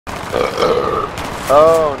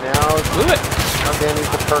Oh, now Blew it. now Danny's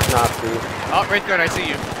the perk Nazi. Oh, Wraith Guard, I see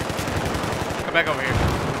you. Come back over here.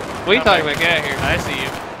 What are you talking about? Get out here. I see you.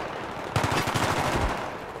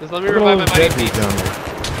 Just let me revive my mighty feet. down there.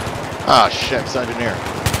 Ah, shit, it's engineer.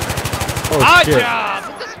 Oh, Odd shit. job!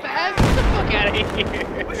 What the spaz? Get the fuck out of here.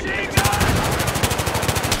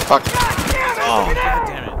 Fuck. Oh, god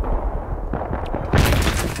damn it.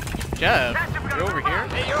 Jeff, you're over here?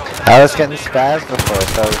 I was getting spazzed before,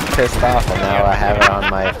 so I was pissed off, and now I have it on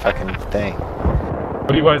my fucking thing. What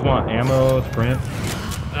do you guys want? Ammo, sprint?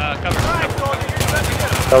 Cover.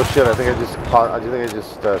 Oh shit! I think I just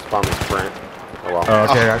spawned the sprint. Oh well. Oh,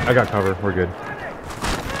 okay, I got cover. We're good.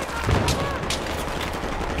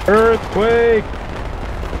 Earthquake!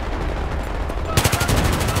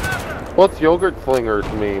 What's yogurt flingers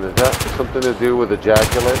mean? Is that something to do with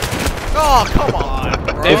ejaculate? Oh, come on,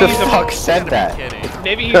 bro. Who Maybe the he's a fuck said that?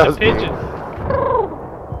 Maybe he's That a was me. pigeon.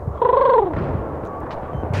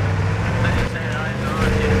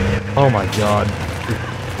 Oh my god.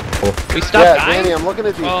 We stopped Yeah, dying? Danny, I'm looking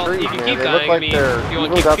at these Well, trees, you can man. keep They dying, look I like mean, they're if you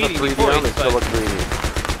wanna even keep without the feeding 3D before on, we they still look greeny.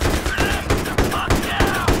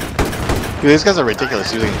 Dude, these guys are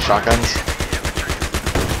ridiculous using shotguns.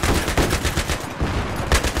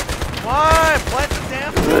 Why? Plant the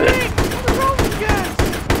damn thing! What's wrong with you guys?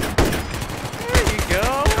 There you go.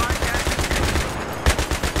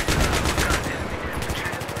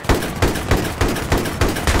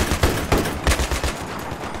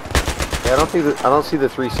 Yeah, I don't see the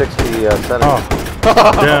 360 setting. Oh.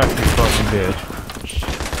 Yeah, you fucking bitch.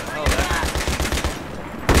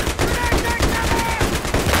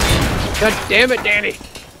 God damn it, Danny.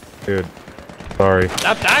 Dude. Sorry.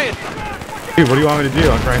 Stop dying. Dude, what do you want me to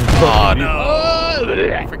do? I'm trying to Oh fucking no. Oh,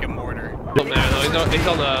 Freaking mortar. no, he's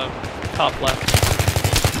on the top left.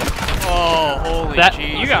 Oh, holy That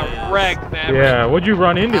Jesus. you got wrecked, man. Yeah, what'd you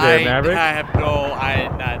run into there, Maverick? I did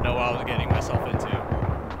not know what I was getting myself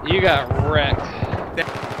into. You got wrecked.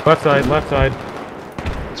 Left side, left side.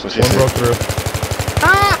 That's what she One said. broke through.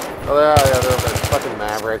 Oh, yeah, there's a fucking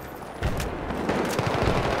Maverick.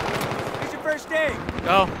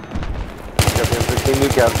 Go. Got the M16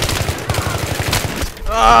 nuke out.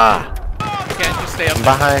 Ah! You can't just stay up I'm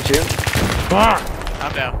there. behind you. Fuck!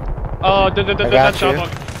 I'm down. I Oh, got you.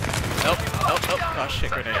 Nope. Oh shit,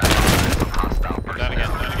 grenade. I'm down again.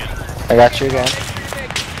 I got you again.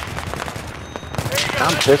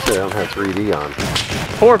 I'm pissed they don't have 3D on.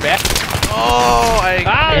 poor bat. Oh,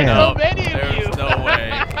 There's so many of you. There's no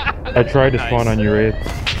way. I tried to spawn on your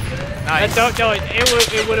Wraith. Nice. Don't,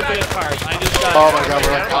 it would have been hard. I just got Oh my god,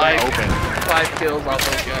 we're like out in the open. 5 kills off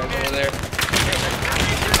those guys over there.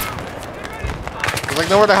 There's like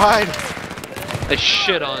nowhere to hide. I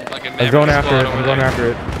shit on fucking I'm going after it, I'm going after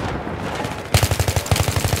it.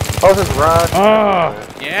 Oh, this is Rush. Ah!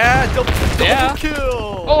 Yeah, double Yeah.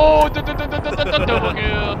 kill. Oh, double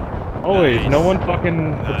kill. Always, no one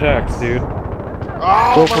fucking protects, dude.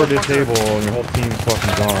 Oh, Go for a motherfucker. disable and your whole team's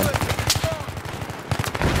fucking gone.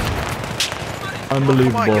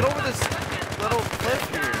 Unbelievable. Come on, get over this little cliff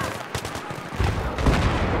here.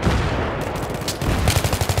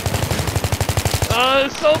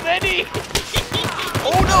 There's so many.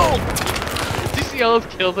 Oh no! Did you see all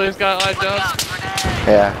those kills I just got lined up?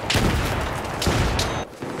 Yeah.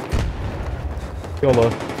 YOLO.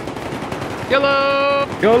 YOLO!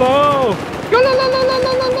 YOLO! YOLO!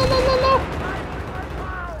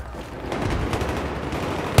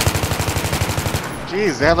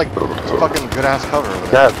 Jeez, they have like fucking good ass cover over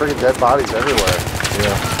there. Yeah, freaking dead bodies everywhere.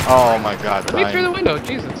 Yeah. Oh my god, Let me through the dying. window,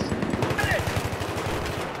 Jesus.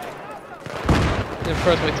 And of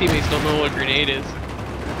course, my teammates don't know what a grenade is.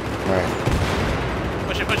 Right.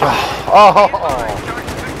 Push it. Oh,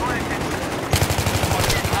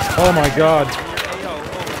 Oh my god.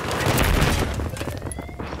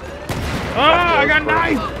 Ah, I got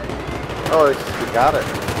knife! oh, you got it.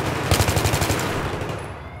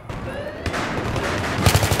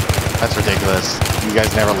 That's ridiculous. You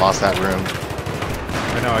guys never lost that room.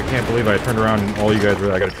 I know, I can't believe I turned around and all you guys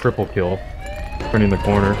were, I got a triple kill. Turning the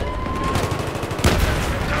corner.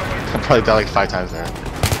 I probably died like 5 times there.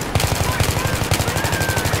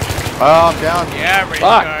 Oh, I'm down. Yeah, Wraith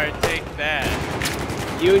Fuck. Guard, take that.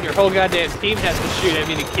 You and your whole goddamn team has to shoot at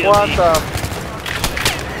me to kill What me. the?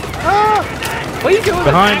 What are you doing?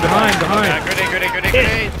 Behind. Yeah,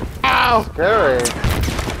 grenade. Ow! Scary.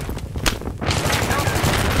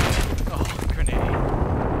 Oh, grenade.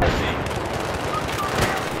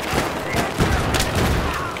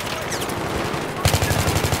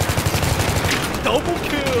 Double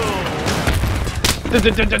kill.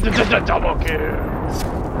 Double kill.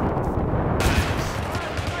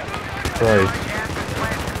 Christ.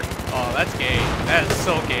 that's gay. That is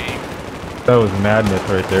so gay. That was madness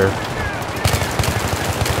right there.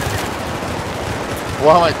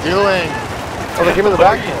 What am I doing? Oh, they came in the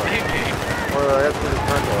back door. Gay, gay. Or I have to do the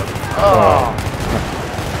front door. Oh!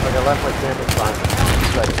 Like I left my campus sign.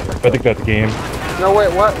 I think that's game. No,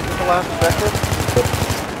 wait, what? Is this the last objective?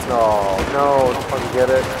 No, no, don't fucking get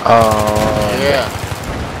it. Oh. Yeah.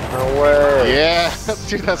 No way. Yeah.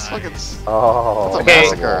 Dude, that's fucking... Oh, That's a Okay.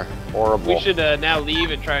 massacre. horrible. We should now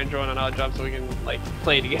leave and try and join an odd job so we can like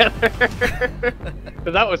play together.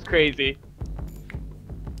 Cause that was crazy.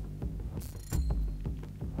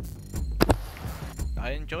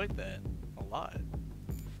 I enjoyed that a lot.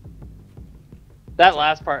 That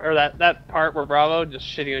last part, or that part where Bravo just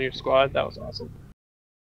shitting on your squad, that was awesome.